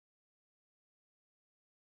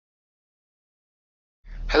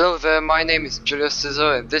Hello there, my name is Julius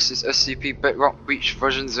Scizzor and this is SCP Bedrock Breach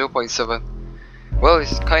version 0.7. Well,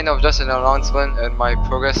 it's kind of just an announcement and my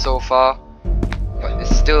progress so far, but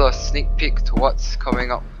it's still a sneak peek to what's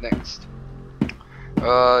coming up next.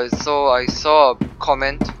 So I saw a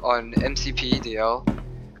comment on MCPEDL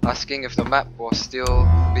asking if the map was still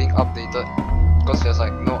being updated, because there's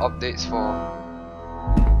like no updates for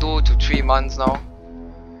 2 to 3 months now.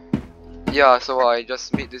 Yeah, so I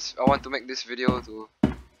want to make this video to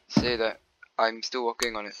say that I'm still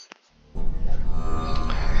working on it.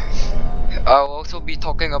 I'll also be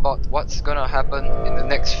talking about what's gonna happen in the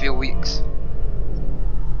next few weeks.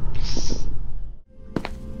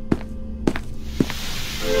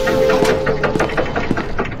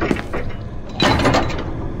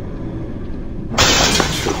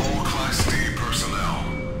 All Class D personnel,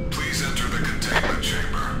 please enter the containment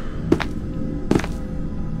chamber.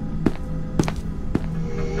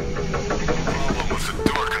 Problem with the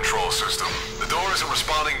door control system. The door isn't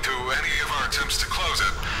responding to any of our attempts to close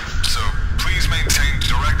it, so please maintain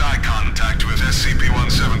direct eye contact with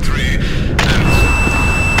SCP-173 and...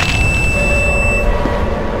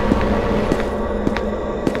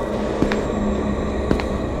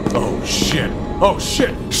 Oh shit! Oh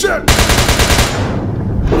shit! Shit!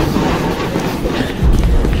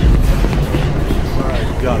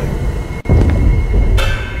 Alright, got it.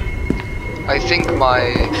 I think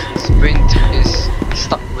my sprint is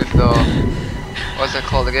stuck with the... what's that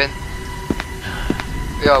called again?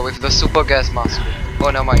 Yeah, with the super gas mask.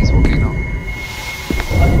 Oh, never mind, it's working now.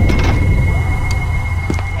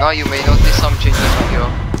 Now you may notice some changes from here.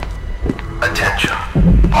 Attention.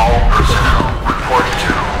 All personnel report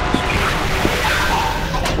to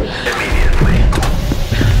immediately.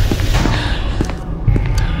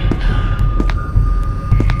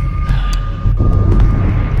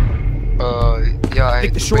 Yeah, I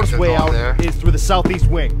think the shortest way out is through the southeast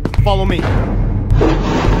wing. Follow me.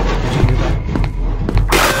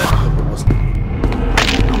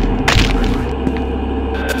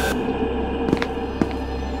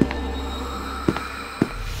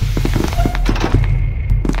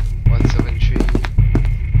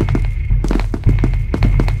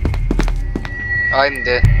 I'm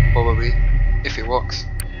dead, probably, if it works.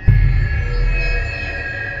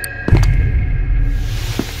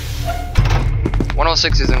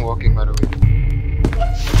 "106 isn't working, by the way.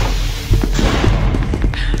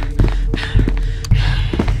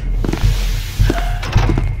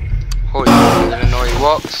 Holy shit, I didn't know it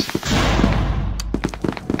works.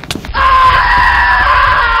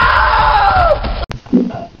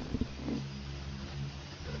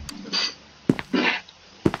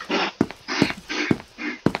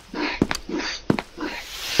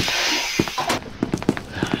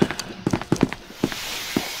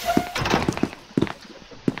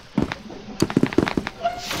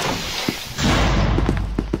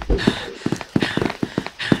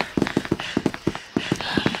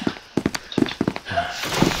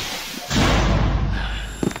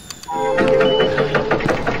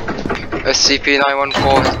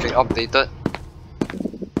 SCP-914 has been updated,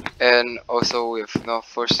 and also with now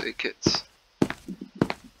first aid kits.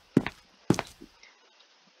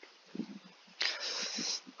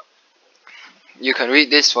 You can read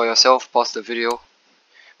this for yourself, pause the video.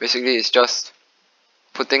 Basically it's just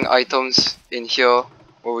putting items in here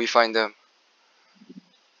where we find them.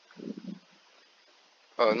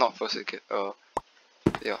 Not first aid kit,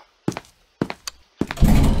 yeah.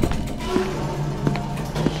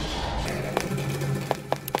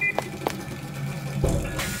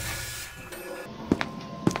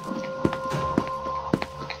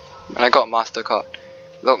 And I got MasterCard.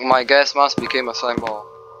 Look, my gas mask became a slime ball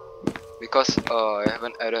because I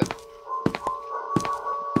haven't added.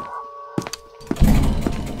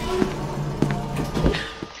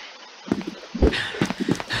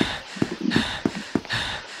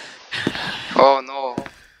 Oh no.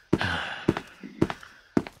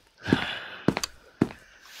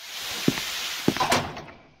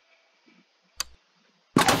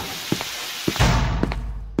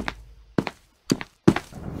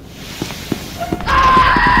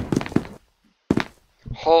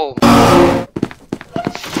 Oh.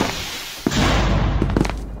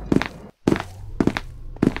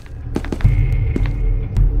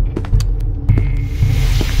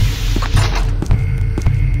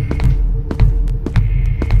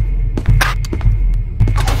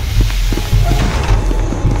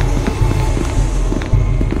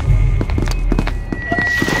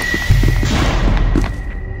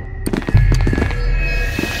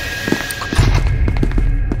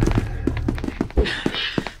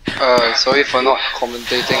 Sorry for not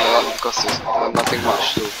commentating a lot because there's nothing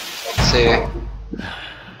much to say.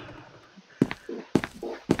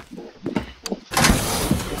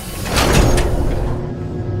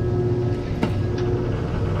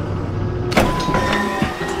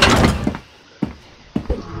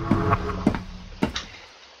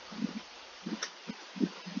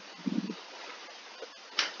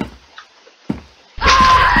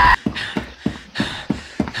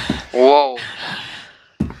 Whoa!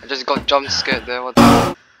 I just got jump scared there, what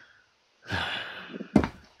the?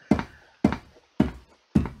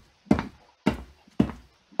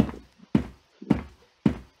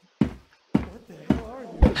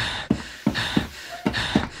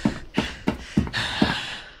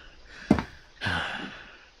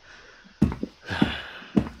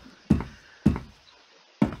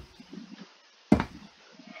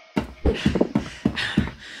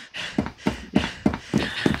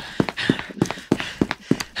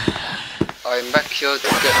 I'm back here to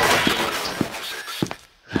get a document.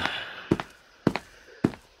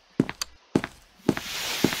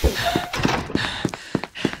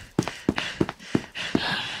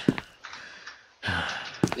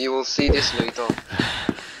 You will see this later.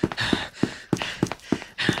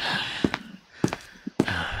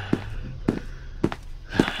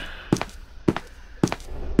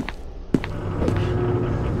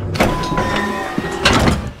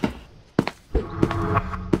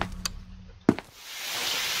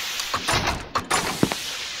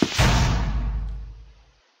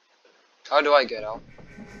 How do I get out?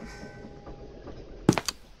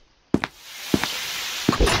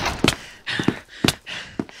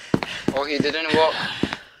 Oh, he didn't work.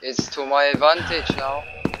 It's to my advantage now.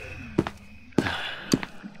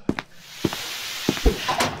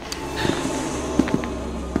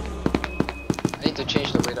 I need to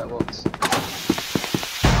change the way that works.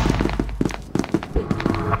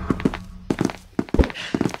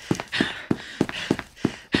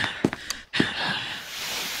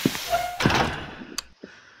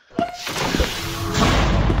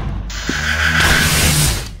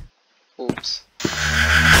 Oops.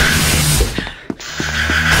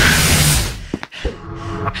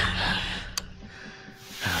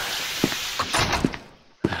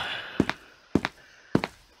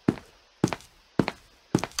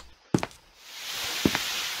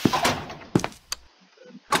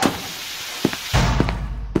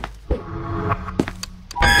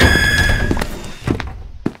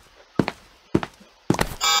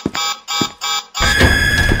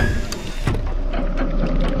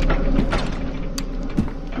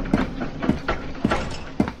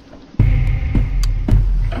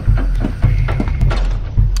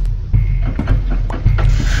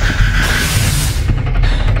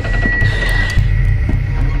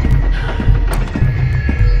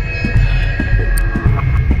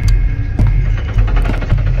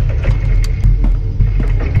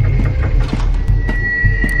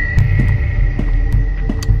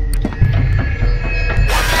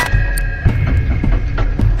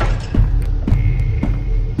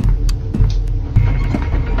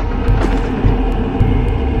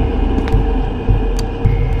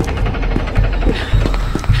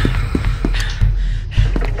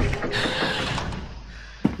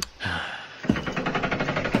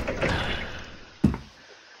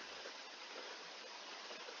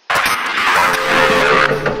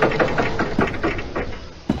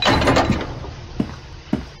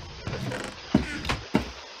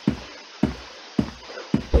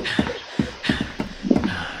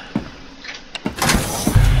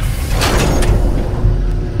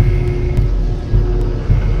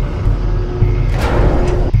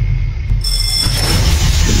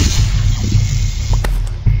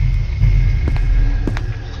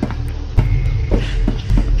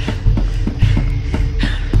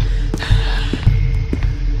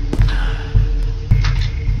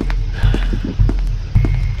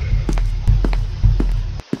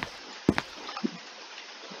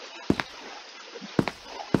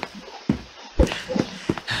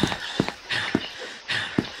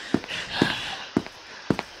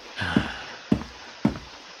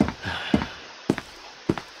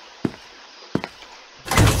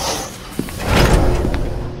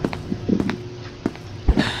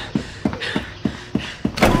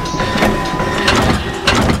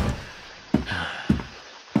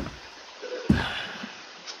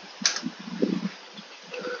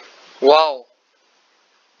 Wow,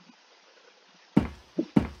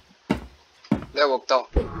 that worked out.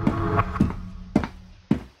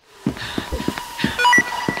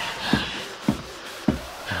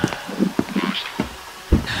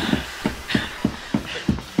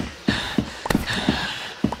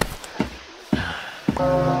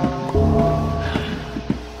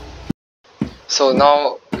 So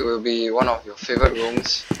now it will be one of your favorite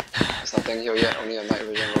rooms. There's nothing here yet, only a night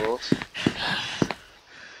vision rose.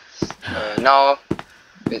 Now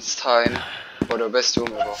it's time for the best room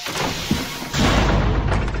ever.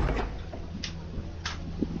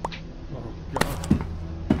 Oh god.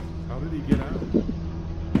 How did he get out?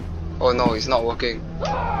 Oh no, it's not working.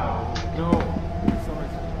 No. Sorry.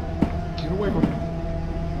 Get away from him.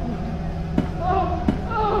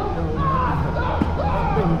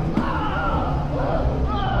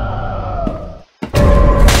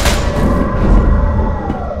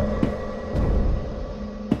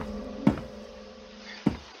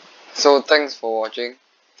 So thanks for watching.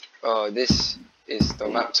 This is the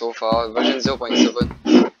map so far, version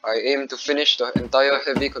 0.7. I aim to finish the entire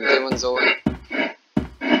heavy containment zone.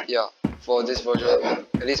 Yeah, for this version,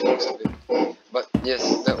 at least most of it. But yes,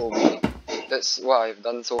 that's what I've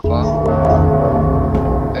done so far.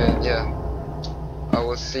 And yeah, I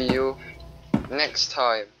will see you next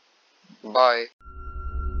time. Bye.